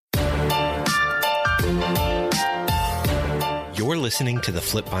listening to the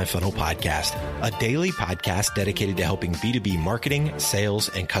Flip My Funnel podcast, a daily podcast dedicated to helping B2B marketing, sales,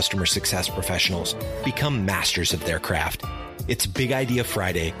 and customer success professionals become masters of their craft. It's Big Idea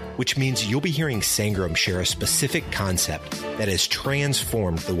Friday, which means you'll be hearing Sangram share a specific concept that has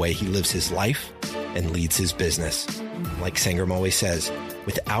transformed the way he lives his life and leads his business. Like Sangram always says,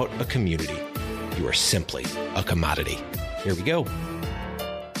 without a community, you are simply a commodity. Here we go.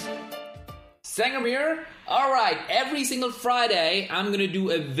 Sangram here. All right, every single Friday, I'm going to do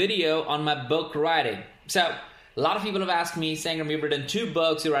a video on my book writing. So, a lot of people have asked me, Sangram, you've written 2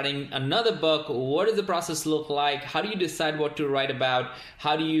 books, you're writing another book. What does the process look like? How do you decide what to write about?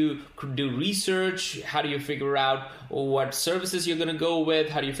 How do you do research? How do you figure out what services you're going to go with?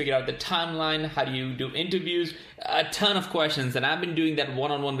 How do you figure out the timeline? How do you do interviews? A ton of questions, and I've been doing that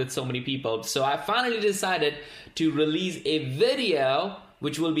one-on-one with so many people. So I finally decided to release a video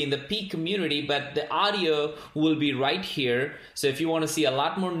which will be in the Peak community, but the audio will be right here. So if you want to see a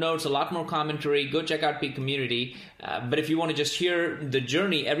lot more notes, a lot more commentary, go check out Peak community. But if you want to just hear the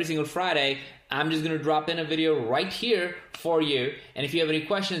journey every single Friday, I'm just going to drop in a video right here for you. And if you have any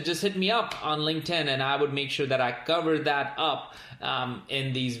questions, just hit me up on LinkedIn, and I would make sure that I cover that up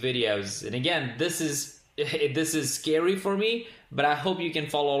in these videos. And again, this is scary for me, but I hope you can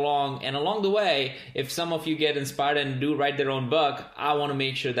follow along. And along the way, if some of you get inspired and do write their own book, I want to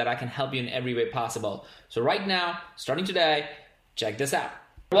make sure that I can help you in every way possible. So right now, starting today, check this out.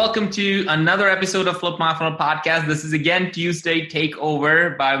 Welcome to another episode of Flip My Funnel podcast. This is again Tuesday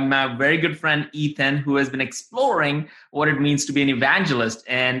Takeover by my very good friend Ethan, who has been exploring what it means to be an evangelist.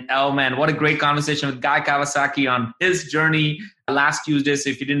 And oh man, what a great conversation with Guy Kawasaki on his journey last Tuesday. So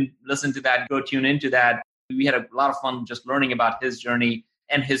if you didn't listen to that, go tune into that. We had a lot of fun just learning about his journey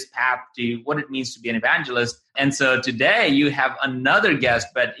and his path to what it means to be an evangelist. And so today you have another guest,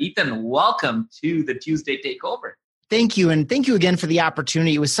 but Ethan, welcome to the Tuesday Takeover. Thank you. And thank you again for the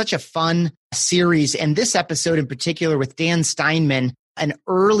opportunity. It was such a fun series. And this episode in particular with Dan Steinman, an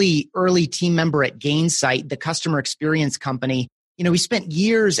early team member at Gainsight, the customer experience company. You know, he spent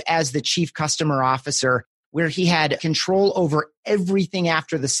years as the chief customer officer, where he had control over everything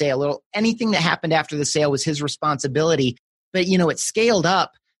after the sale. Anything that happened after the sale was his responsibility. But, you know, it scaled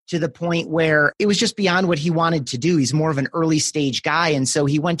up to the point where it was just beyond what he wanted to do. He's more of an early stage guy. And so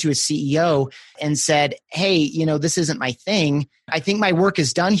he went to his CEO and said, hey, you know, this isn't my thing. I think my work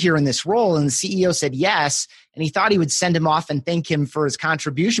is done here in this role. And the CEO said yes. And he thought he would send him off and thank him for his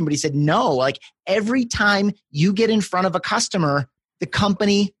contribution. But he said, no, like every time you get in front of a customer, the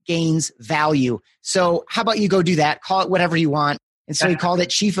company gains value. So how about you go do that? Call it whatever you want. And so he called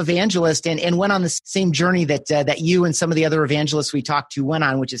it Chief Evangelist and went on the same journey that you and some of the other evangelists we talked to went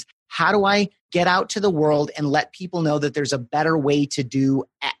on, which is how do I get out to the world and let people know that there's a better way to do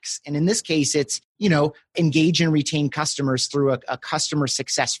X? And in this case, it's, you know, engage and retain customers through a customer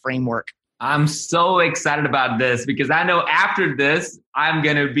success framework. I'm so excited about this because I know after this, I'm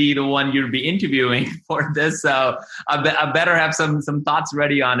going to be the one you'll be interviewing for this. So I better have some thoughts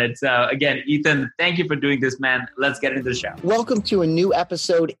ready on it. So again, Ethan, thank you for doing this, man. Let's get into the show. Welcome to a new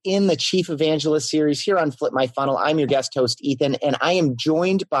episode in the Chief Evangelist series here on Flip My Funnel. I'm your guest host, Ethan, and I am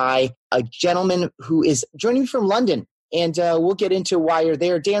joined by a gentleman who is joining me from London. And we'll get into why you're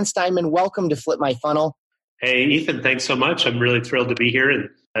there. Dan Steinman, welcome to Flip My Funnel. Hey, Ethan, thanks so much. I'm really thrilled to be here. And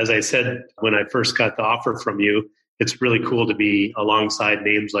as I said, when I first got the offer from you, it's really cool to be alongside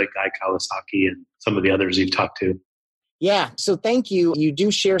names like Guy Kawasaki and some of the others you've talked to. Yeah. So thank you. You do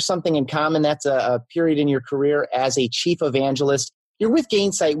share something in common. That's a period in your career as a chief evangelist. You're with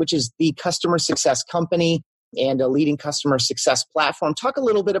Gainsight, which is the customer success company and a leading customer success platform. Talk a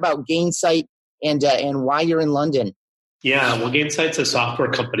little bit about Gainsight and why you're in London. Yeah. Well, Gainsight's a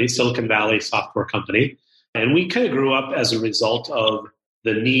software company, Silicon Valley software company. And we kind of grew up as a result of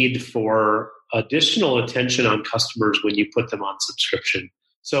the need for additional attention on customers when you put them on subscription.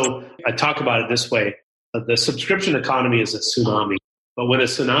 So I talk about it this way. The subscription economy is a tsunami. But when a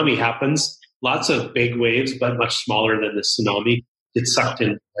tsunami happens, lots of big waves, but much smaller than the tsunami, get sucked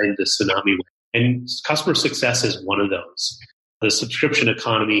in behind the tsunami wave. And customer success is one of those. The subscription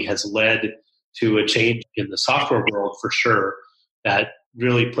economy has led to a change in the software world for sure that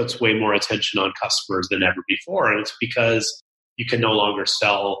really puts way more attention on customers than ever before. And it's because you can no longer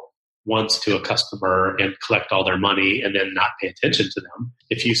sell once to a customer and collect all their money and then not pay attention to them.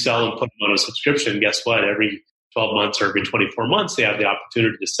 If you sell and put them on a subscription, guess what? Every 12 months or every 24 months, they have the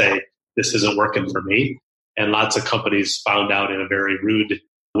opportunity to say, this isn't working for me. And lots of companies found out in a very rude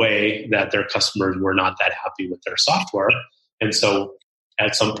way that their customers were not that happy with their software. And so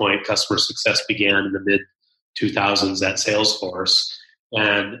at some point, customer success began in the mid-2000s at Salesforce.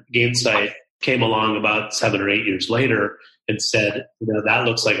 And Gainsight came along about 7 or 8 years later and said, that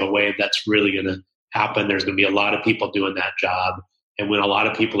looks like a wave that's really going to happen. There's going to be a lot of people doing that job. And when a lot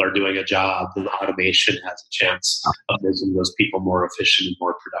of people are doing a job, then automation has a chance of making those people more efficient and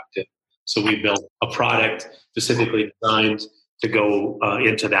more productive. So we built a product specifically designed to go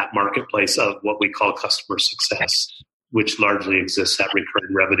into that marketplace of what we call customer success, which largely exists at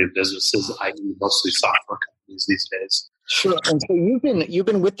recurring revenue businesses, i.e. mostly software companies these days. Sure. And so you've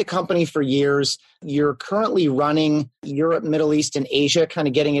been with the company for years. You're currently running Europe, Middle East, and Asia, kind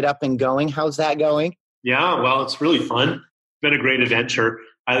of getting it up and going. How's that going? Yeah, well, it's really fun. It's been a great adventure.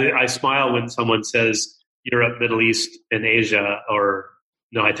 I smile when someone says Europe, Middle East, and Asia, or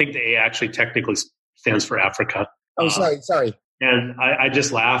no, I think the A actually technically stands for Africa. Oh, sorry. And I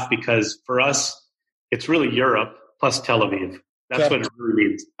just laugh because for us, it's really Europe plus Tel Aviv. That's what it really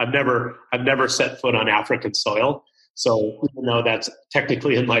means. I've never set foot on African soil. So even though that's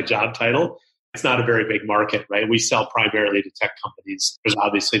technically in my job title, it's not a very big market, right? We sell primarily to tech companies. There's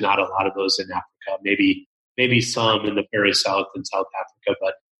obviously not a lot of those in Africa, maybe some in the very south in South Africa,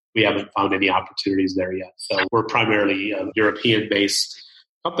 but we haven't found any opportunities there yet. So we're primarily a European-based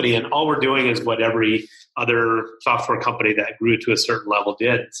company, and all we're doing is what every other software company that grew to a certain level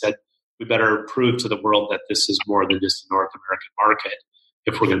did. Said, we better prove to the world that this is more than just a North American market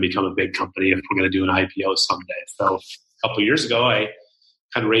if we're going to become a big company, if we're going to do an IPO someday. So a couple of years ago, I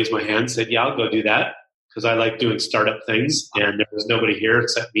kind of raised my hand and said, yeah, I'll go do that because I like doing startup things. And there was nobody here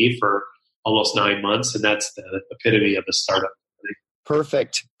except me for almost 9 months. And that's the epitome of a startup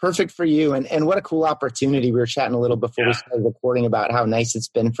company. Perfect for you. And what a cool opportunity. We were chatting a little before we started recording about how nice it's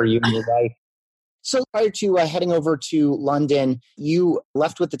been for you and your wife. So prior to heading over to London, you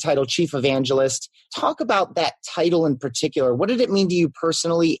left with the title Chief Evangelist. Talk about that title in particular. What did it mean to you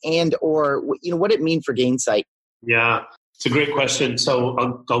personally, and or what did it mean for Gainsight? Yeah, it's a great question. So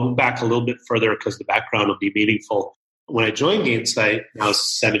I'll go back a little bit further because the background will be meaningful. When I joined Gainsight, now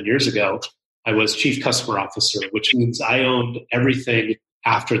 7 years ago, I was Chief Customer Officer, which means I owned everything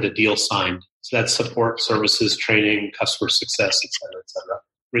after the deal signed. So that's support, services, training, customer success, et cetera,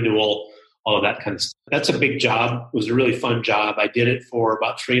 renewal, all of that kind of stuff. That's a big job. It was a really fun job. I did it for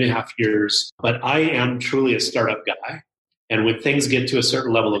about 3.5 years, but I am truly a startup guy. And when things get to a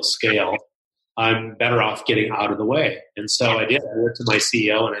certain level of scale, I'm better off getting out of the way. And so I did. I went to my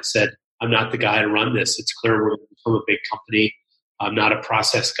CEO and I said, I'm not the guy to run this. It's clear we're going to become a big company. I'm not a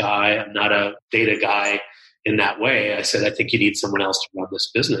process guy. I'm not a data guy in that way. I said, I think you need someone else to run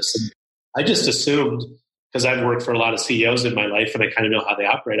this business. And I just assumed, because I've worked for a lot of CEOs in my life and I kind of know how they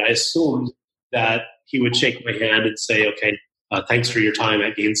operate, I assumed that he would shake my hand and say, okay, thanks for your time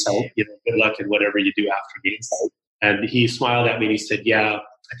at Gainsight. Good luck in whatever you do after Gainsight. And he smiled at me and he said, yeah,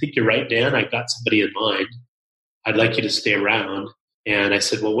 I think you're right, Dan. I've got somebody in mind. I'd like you to stay around. And I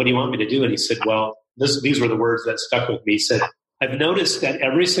said, well, what do you want me to do? And he said, well, these were the words that stuck with me. He said, I've noticed that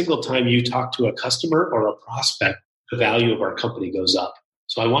every single time you talk to a customer or a prospect, the value of our company goes up.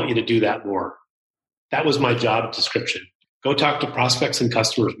 So I want you to do that more. That was my job description. Go talk to prospects and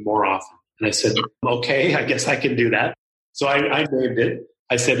customers more often. And I said, okay, I guess I can do that. So I named it.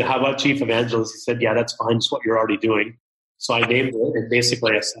 I said, how about Chief Evangelist? He said, yeah, that's fine. It's what you're already doing. So I named it. And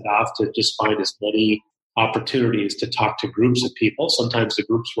basically I set off to just find as many opportunities to talk to groups of people. Sometimes the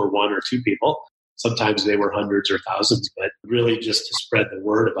groups were 1 or 2 people. Sometimes they were hundreds or thousands, but really just to spread the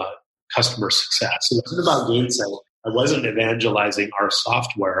word about customer success. It wasn't about Gainsight. I wasn't evangelizing our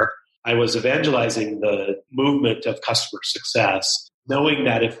software. I was evangelizing the movement of customer success, knowing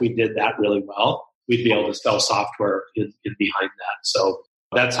that if we did that really well, we'd be able to sell software in behind that. So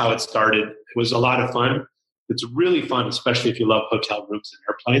that's how it started. It was a lot of fun. It's really fun, especially if you love hotel rooms and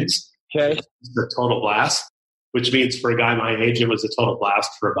airplanes. Okay. It's a total blast, which means for a guy my age, it was a total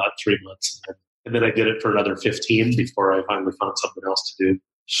blast for about 3 months. And then I did it for another 15 before I finally found something else to do.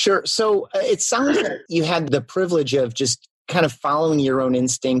 Sure. So it sounds like you had the privilege of just kind of following your own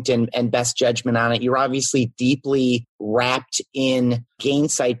instinct and best judgment on it. You're obviously deeply wrapped in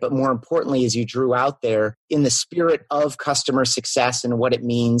Gainsight, but more importantly, as you drew out there, in the spirit of customer success and what it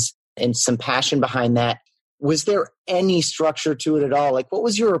means and some passion behind that. Was there any structure to it at all? Like, what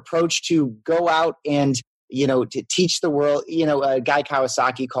was your approach to go out and to teach the world? Guy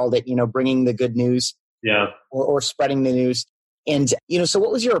Kawasaki called it, bringing the good news, or spreading the news. And, so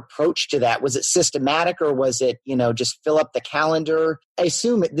what was your approach to that? Was it systematic or was it, just fill up the calendar? I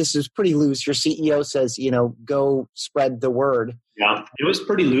assume this is pretty loose. Your CEO says, go spread the word. Yeah, it was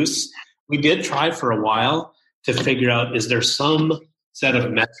pretty loose. We did try for a while to figure out, is there some set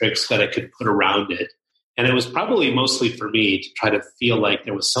of metrics that I could put around it? And it was probably mostly for me to try to feel like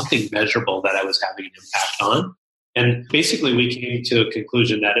there was something measurable that I was having an impact on. And basically we came to a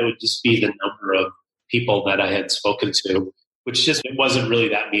conclusion that it would just be the number of people that I had spoken to which just it wasn't really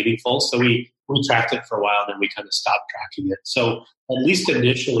that meaningful. So we tracked it for a while, then we kind of stopped tracking it. So at least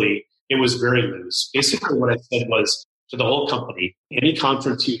initially, it was very loose. Basically, what I said was to the whole company, any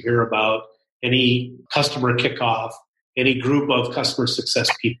conference you hear about, any customer kickoff, any group of customer success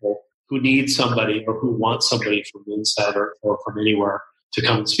people who need somebody or who want somebody from inside or from anywhere to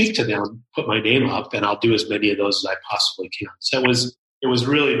come and speak to them, put my name up, and I'll do as many of those as I possibly can. So it was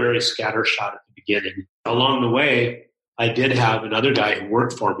really very scattershot at the beginning. Along the way, I did have another guy who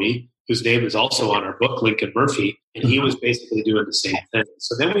worked for me, whose name is also on our book, Lincoln Murphy, and he was basically doing the same thing.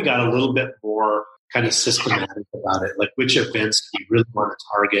 So then we got a little bit more kind of systematic about it, like which events do you really want to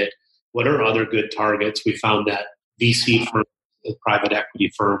target? What are other good targets? We found that VC firms and private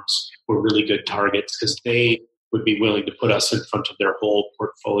equity firms were really good targets because they would be willing to put us in front of their whole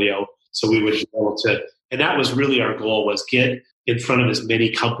portfolio. So we would be able to, and that was really our goal, was get in front of as many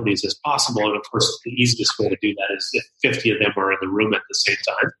companies as possible. And of course, the easiest way to do that is if 50 of them are in the room at the same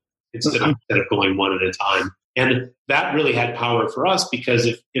time, instead of going one at a time. And that really had power for us because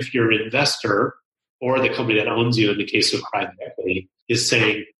if your investor or the company that owns you, in the case of private equity, is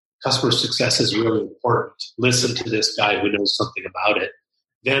saying customer success is really important, listen to this guy who knows something about it,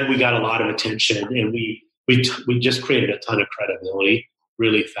 then we got a lot of attention, and we just created a ton of credibility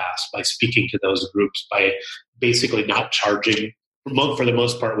really fast by speaking to those groups, by basically not charging. For the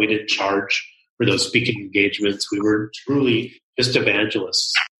most part, we didn't charge for those speaking engagements. We were truly just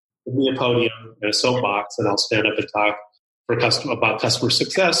evangelists. Give me a podium and a soapbox, and I'll stand up and talk about customer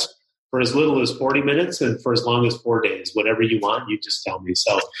success for as little as 40 minutes and for as long as 4 days. Whatever you want, you just tell me.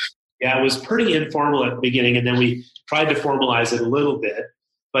 So, yeah, it was pretty informal at the beginning, and then we tried to formalize it a little bit,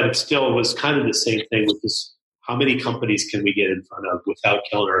 but it still was kind of the same thing, which is how many companies can we get in front of without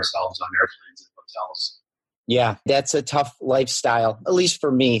killing ourselves on airplanes and hotels? Yeah, that's a tough lifestyle, at least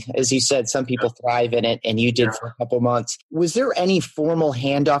for me. As you said, some people thrive in it, and you did for a couple months. Was there any formal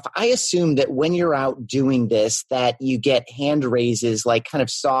handoff? I assume that when you're out doing this, that you get hand raises, like kind of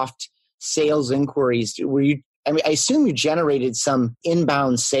soft sales inquiries. I assume you generated some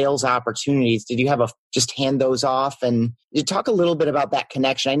inbound sales opportunities. Did you have just hand those off? And you talk a little bit about that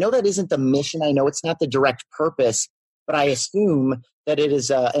connection. I know that isn't the mission. I know it's not the direct purpose, but I assume that it is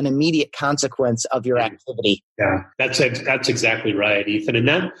an immediate consequence of your activity. Yeah, that's exactly right, Ethan. And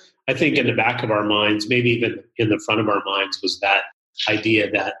then I think in the back of our minds, maybe even in the front of our minds, was that idea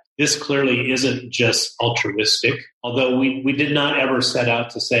that this clearly isn't just altruistic, although we did not ever set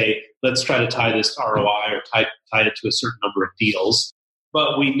out to say, let's try to tie this to ROI or tie it to a certain number of deals.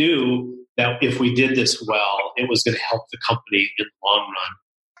 But we knew that if we did this well, it was going to help the company in the long run.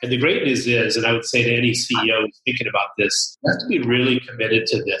 And the great news is, and I would say to any CEO who's thinking about this, you have to be really committed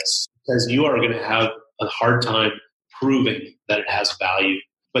to this because you are going to have a hard time proving that it has value.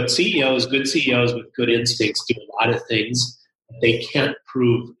 But CEOs, good CEOs with good instincts, do a lot of things that they can't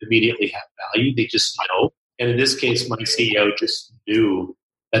prove immediately have value. They just know. And in this case, my CEO just knew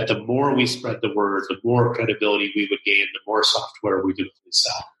that the more we spread the word, the more credibility we would gain, the more software we would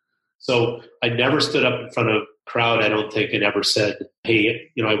sell. So I never stood up in front of a crowd, I don't think, and ever said, hey,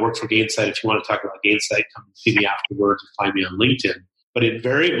 I work for Gainsight. If you want to talk about Gainsight, come and see me afterwards or find me on LinkedIn. But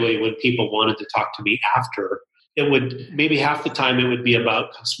invariably, when people wanted to talk to me after, it would, maybe half the time it would be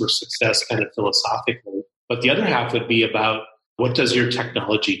about customer success kind of philosophically. But the other half would be about, what does your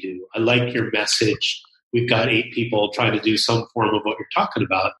technology do? I like your message. We've got 8 people trying to do some form of what you're talking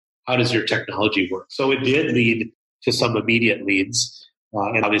about. How does your technology work? So it did lead to some immediate leads.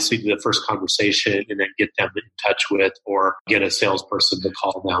 And obviously do the first conversation and then get them in touch with or get a salesperson to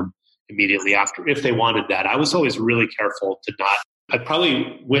call them immediately after if they wanted that. I was always really careful to not, I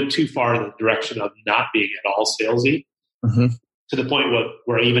probably went too far in the direction of not being at all salesy to the point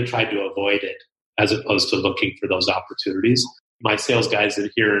where I even tried to avoid it as opposed to looking for those opportunities. My sales guys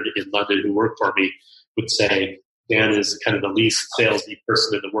here in London who work for me would say, Dan is kind of the least salesy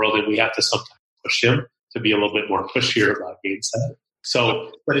person in the world, and we have to sometimes push him to be a little bit more pushier about Gainsight.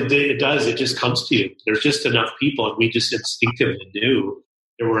 So, but it just comes to you. There's just enough people, and we just instinctively knew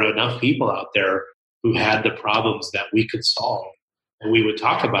there were enough people out there who had the problems that we could solve. And we would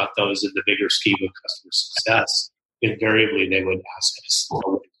talk about those in the bigger scheme of customer success. Invariably, they would ask us,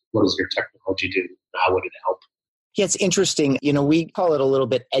 what does your technology do? How would it help? Yeah, it's interesting. We call it a little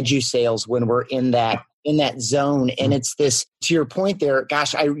bit edu-sales when we're in that zone. And it's this, to your point there,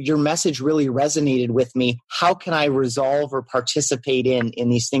 gosh, your message really resonated with me. How can I resolve or participate in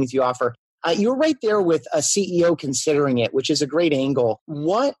these things you offer? You're right there with a CEO considering it, which is a great angle.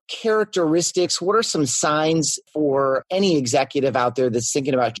 What characteristics, what are some signs for any executive out there that's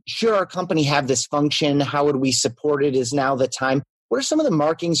thinking about, should our company have this function? How would we support it? Is now the time? What are some of the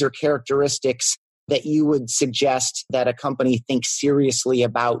markings or characteristics that you would suggest that a company thinks seriously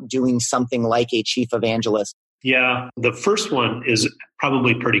about doing something like a chief evangelist? Yeah, the first one is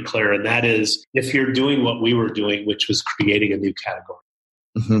probably pretty clear, and that is if you're doing what we were doing, which was creating a new category.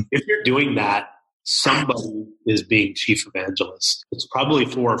 Mm-hmm. If you're doing that, somebody is being chief evangelist. It's probably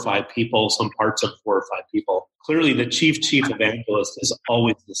 4 or 5 people, some parts of 4 or 5 people. Clearly, the chief evangelist is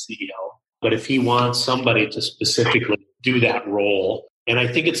always the CEO. But if he wants somebody to specifically do that role, and I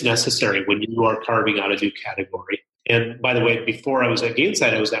think it's necessary when you are carving out a new category. And by the way, before I was at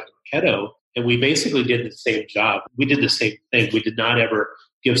Gainsight, I was at Marketo, and we basically did the same job. We did the same thing. We did not ever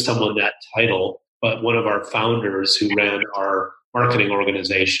give someone that title, but one of our founders who ran our marketing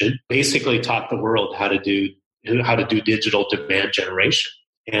organization basically taught the world how to do digital demand generation.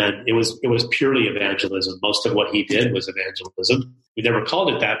 And it was purely evangelism. Most of what he did was evangelism. We never called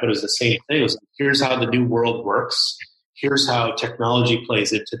it that, but it was the same thing. It was like, here's how the new world works. Here's how technology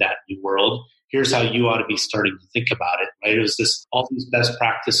plays into that new world. Here's how you ought to be starting to think about it, right? It was all these best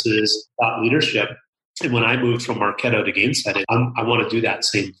practices, thought leadership. And when I moved from Marketo to Gainsight, I want to do that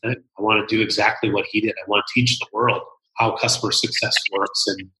same thing. I want to do exactly what he did. I want to teach the world how customer success works.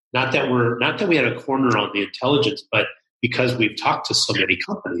 And not that we had a corner on the intelligence, but because we've talked to so many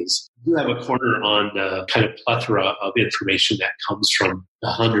companies, we have a corner on the kind of plethora of information that comes from the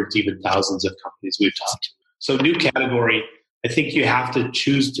hundreds, even thousands of companies we've talked to. So new category, I think you have to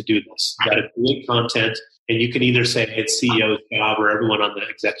choose to do this. You got to create content, and you can either say it's CEO's job or everyone on the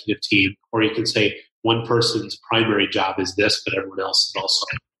executive team, or you can say one person's primary job is this, but everyone else is also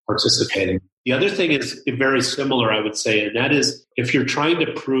participating. The other thing is very similar, I would say, and that is if you're trying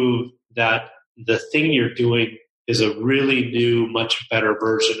to prove that the thing you're doing is a really new, much better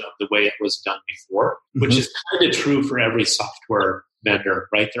version of the way it was done before, which is kind of true for every software vendor,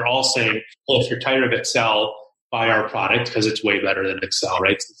 right? They're all saying, well, if you're tired of Excel, buy our product because it's way better than Excel,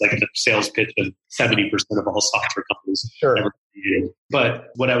 right? It's like the sales pitch of 70% of all software companies ever created. But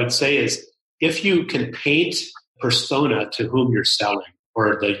what I would say is if you can paint persona to whom you're selling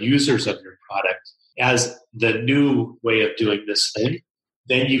or the users of your product as the new way of doing this thing,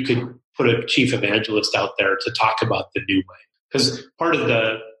 then you can put a chief evangelist out there to talk about the new way. Because part of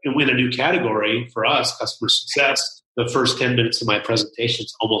win a new category for us, customer success, the first 10 minutes of my presentation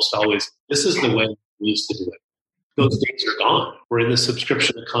is almost always, this is the way we used to do it. Those days are gone. We're in the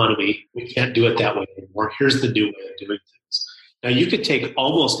subscription economy. We can't do it that way anymore. Here's the new way of doing things. Now, you could take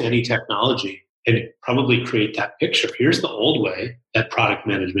almost any technology and probably create that picture. Here's the old way that product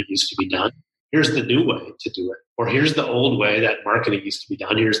management used to be done. Here's the new way to do it. Or here's the old way that marketing used to be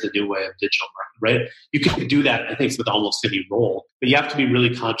done. Here's the new way of digital marketing, right? You can do that, I think, with almost any role. But you have to be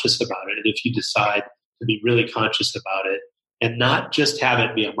really conscious about it. And if you decide to be really conscious about it and not just have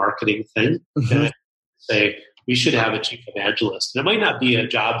it be a marketing thing, then I say, we should have a chief evangelist. And it might not be a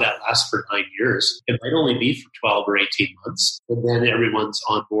job that lasts for 9 years. It might only be for 12 or 18 months. And then everyone's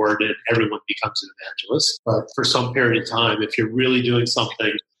on board and everyone becomes an evangelist. But for some period of time, if you're really doing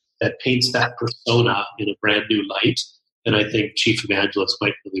something that paints that persona in a brand new light, then I think chief evangelist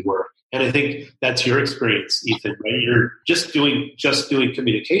might really work. And I think that's your experience, Ethan, right? You're just doing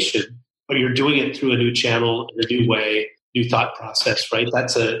communication, but you're doing it through a new channel, in a new way, new thought process, right?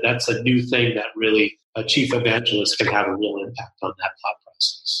 That's a new thing that really a chief evangelist can have a real impact on that thought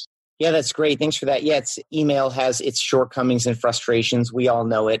process. Yeah, that's great. Thanks for that. Yeah, email has its shortcomings and frustrations. We all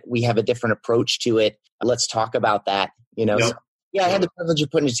know it. We have a different approach to it. Let's talk about that. Yep. So, I had the privilege of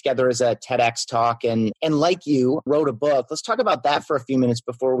putting it together as a TEDx talk, and like you, wrote a book. Let's talk about that for a few minutes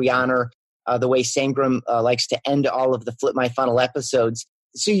before we honor the way Sangram likes to end all of the Flip My Funnel episodes.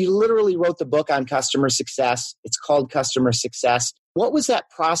 So you literally wrote the book on customer success. It's called Customer Success. What was that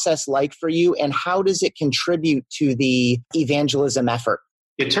process like for you, and how does it contribute to the evangelism effort?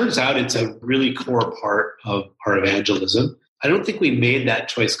 It turns out it's a really core part of our evangelism. I don't think we made that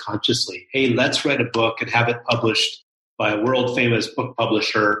choice consciously. Hey, let's write a book and have it published by a world-famous book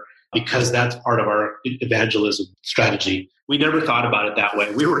publisher because that's part of our evangelism strategy. We never thought about it that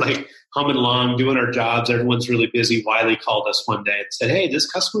way. We were like humming along, doing our jobs. Everyone's really busy. Wiley called us one day and said, hey, this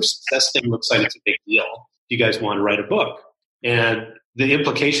customer success thing looks like it's a big deal. Do you guys want to write a book? And the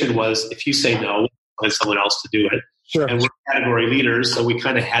implication was if you say no, we'll find someone else to do it. Sure. And we're category leaders, so we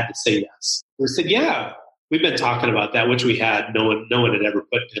kind of had to say yes. We said, yeah, we've been talking about that, which we had. No one had ever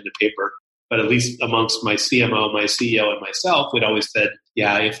put pen to paper. But at least amongst my CMO, my CEO, and myself, we'd always said,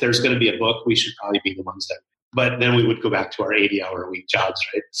 yeah, if there's going to be a book, we should probably be the ones that. But then we would go back to our 80-hour-a-week jobs,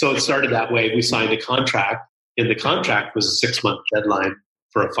 right? So it started that way. We signed a contract, and the contract was a 6-month deadline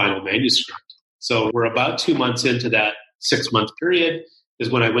for a final manuscript. So we're about 2 months into that 6-month period is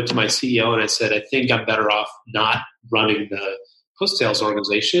when I went to my CEO and I said, I think I'm better off not running the post-sales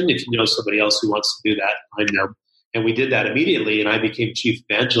organization. If you know somebody else who wants to do that, find them. And we did that immediately, and I became chief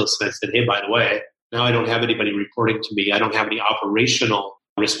evangelist. And I said, hey, by the way, now I don't have anybody reporting to me. I don't have any operational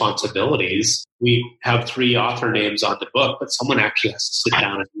responsibilities. We have 3 author names on the book, but someone actually has to sit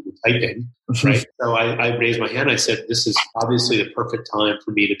down and do the typing, right? So I raised my hand. I said, this is obviously the perfect time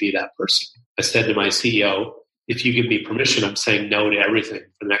for me to be that person. I said to my CEO, if you give me permission, I'm saying no to everything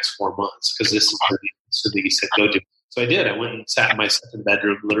for the next 4 months because this is something he said go do. So I did. I went and sat in my second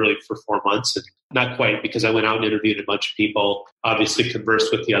bedroom literally for 4 months, and not quite because I went out and interviewed a bunch of people, obviously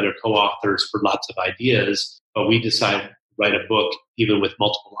conversed with the other co-authors for lots of ideas, but we decided to write a book even with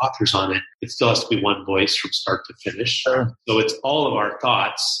multiple authors on it. It still has to be one voice from start to finish. Sure. So it's all of our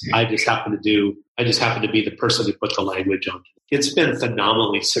thoughts. I just happen to be the person who put the language on it. It's been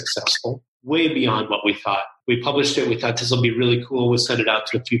phenomenally successful, way beyond what we thought. We published it. We thought this will be really cool. We'll send it out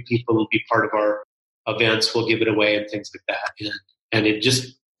to a few people who'll be part of our events. We'll give it away and things like that. And it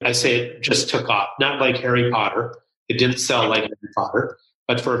just took off. Not like Harry Potter. It didn't sell like Harry Potter.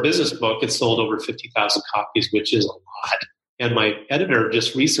 But for a business book, it sold over 50,000 copies, which is a lot. And my editor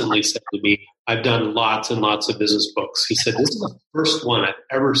just recently said to me, I've done lots and lots of business books. He said, this is the first one I've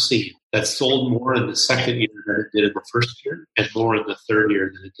ever seen that sold more in the second year than it did in the first year and more in the third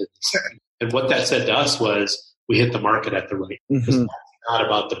year than it did the second. And what that said to us was we hit the market at the right. Because that's not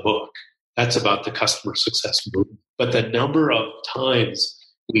about the book. That's about the customer success movement. But the number of times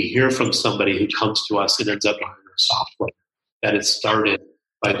we hear from somebody who comes to us and ends up buying our software, that it started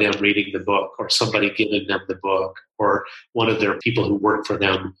by them reading the book or somebody giving them the book or one of their people who worked for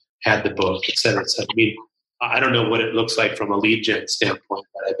them had the book, et cetera, et cetera. I mean, I don't know what it looks like from a lead gen standpoint,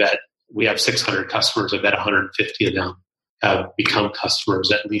 but I bet we have 600 customers. I bet 150 of them have become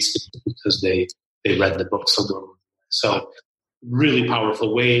customers at least because they read the book somewhere. So really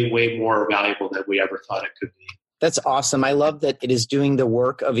powerful, way, way more valuable than we ever thought it could be. That's awesome. I love that it is doing the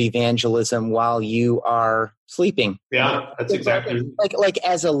work of evangelism while you are sleeping. Yeah, that's exactly. Like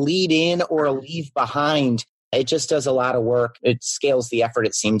as a lead in or a leave behind, it just does a lot of work. It scales the effort,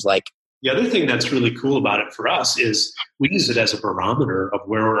 it seems like. The other thing that's really cool about it for us is we use it as a barometer of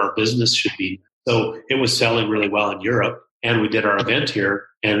where our business should be. So it was selling really well in Europe, and we did our event here,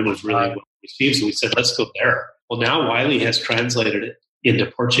 and it was really well received. So we said, let's go there. Well, now Wiley has translated it into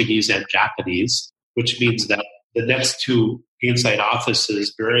Portuguese and Japanese, which means that the next 2 Insight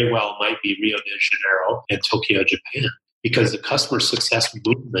offices very well might be Rio de Janeiro and Tokyo, Japan, because the customer success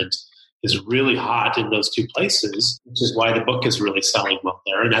movement is really hot in those 2 places, which is why the book is really selling well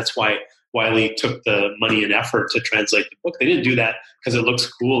there. And that's why Wiley took the money and effort to translate the book. They didn't do that because it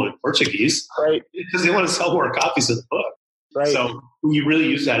looks cool in Portuguese, right? Because they want to sell more copies of the book. Right. So we really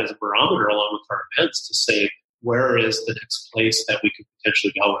use that as a barometer along with our events to say, where is the next place that we could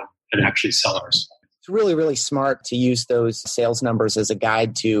potentially go and actually sell our stuff? It's really, really smart to use those sales numbers as a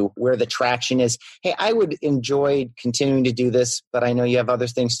guide to where the traction is. Hey, I would enjoy continuing to do this, but I know you have other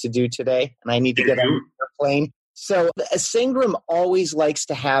things to do today, and I need to get on the airplane. So Sangram always likes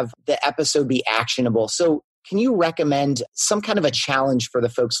to have the episode be actionable. So can you recommend some kind of a challenge for the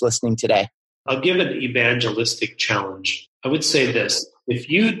folks listening today? I'll give an evangelistic challenge. I would say this. If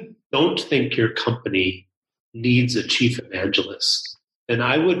you don't think your company needs a chief evangelist, then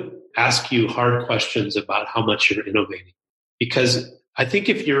I would ask you hard questions about how much you're innovating. Because I think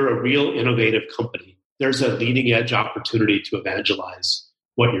if you're a real innovative company, there's a leading edge opportunity to evangelize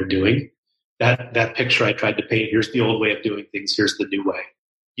what you're doing. That picture I tried to paint, here's the old way of doing things, here's the new way.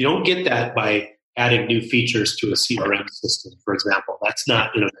 You don't get that by adding new features to a CRM system, for example. That's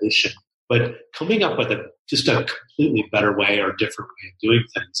not innovation. But coming up with just a completely better way or different way of doing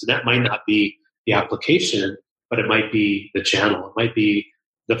things. And that might not be the application, but it might be the channel. It might be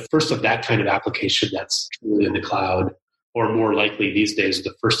the first of that kind of application that's truly in the cloud, or more likely these days,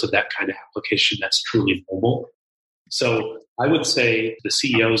 the first of that kind of application that's truly mobile. So I would say to the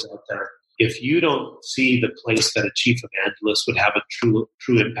CEOs out there, if you don't see the place that a chief evangelist would have a true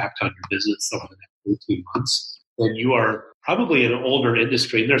impact on your business over the next 18 months, then you are probably in an older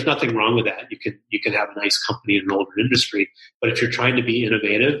industry. And there's nothing wrong with that. You can have a nice company in an older industry. But if you're trying to be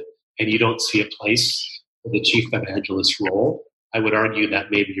innovative and you don't see a place for the chief evangelist role, I would argue that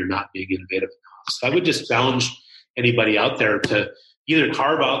maybe you're not being innovative enough. So I would just challenge anybody out there to either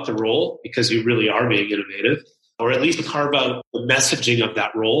carve out the role because you really are being innovative, or at least carve out the messaging of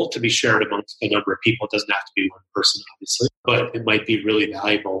that role to be shared amongst a number of people. It doesn't have to be one person, obviously, but it might be really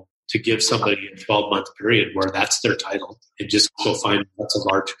valuable to give somebody a 12-month period where that's their title and just go find lots of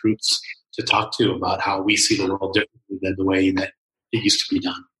large groups to talk to about how we see the world differently than the way that it used to be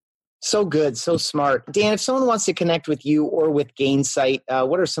done. So good, so smart. Dan, if someone wants to connect with you or with Gainsight,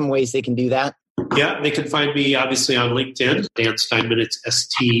 what are some ways they can do that? Yeah, they can find me obviously on LinkedIn, Dan Steinman. It's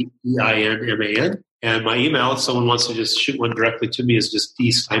STEINMAN. And my email, if someone wants to just shoot one directly to me, is just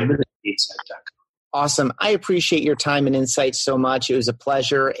dsteinman@gainsight.com. Awesome. I appreciate your time and insight so much. It was a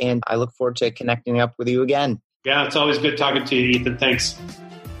pleasure, and I look forward to connecting up with you again. Yeah, it's always good talking to you, Ethan. Thanks.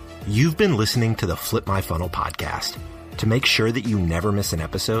 You've been listening to the Flip My Funnel podcast. To make sure that you never miss an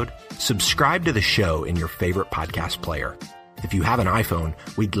episode, subscribe to the show in your favorite podcast player. If you have an iPhone,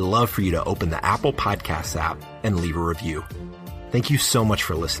 we'd love for you to open the Apple Podcasts app and leave a review. Thank you so much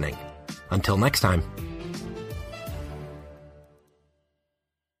for listening. Until next time.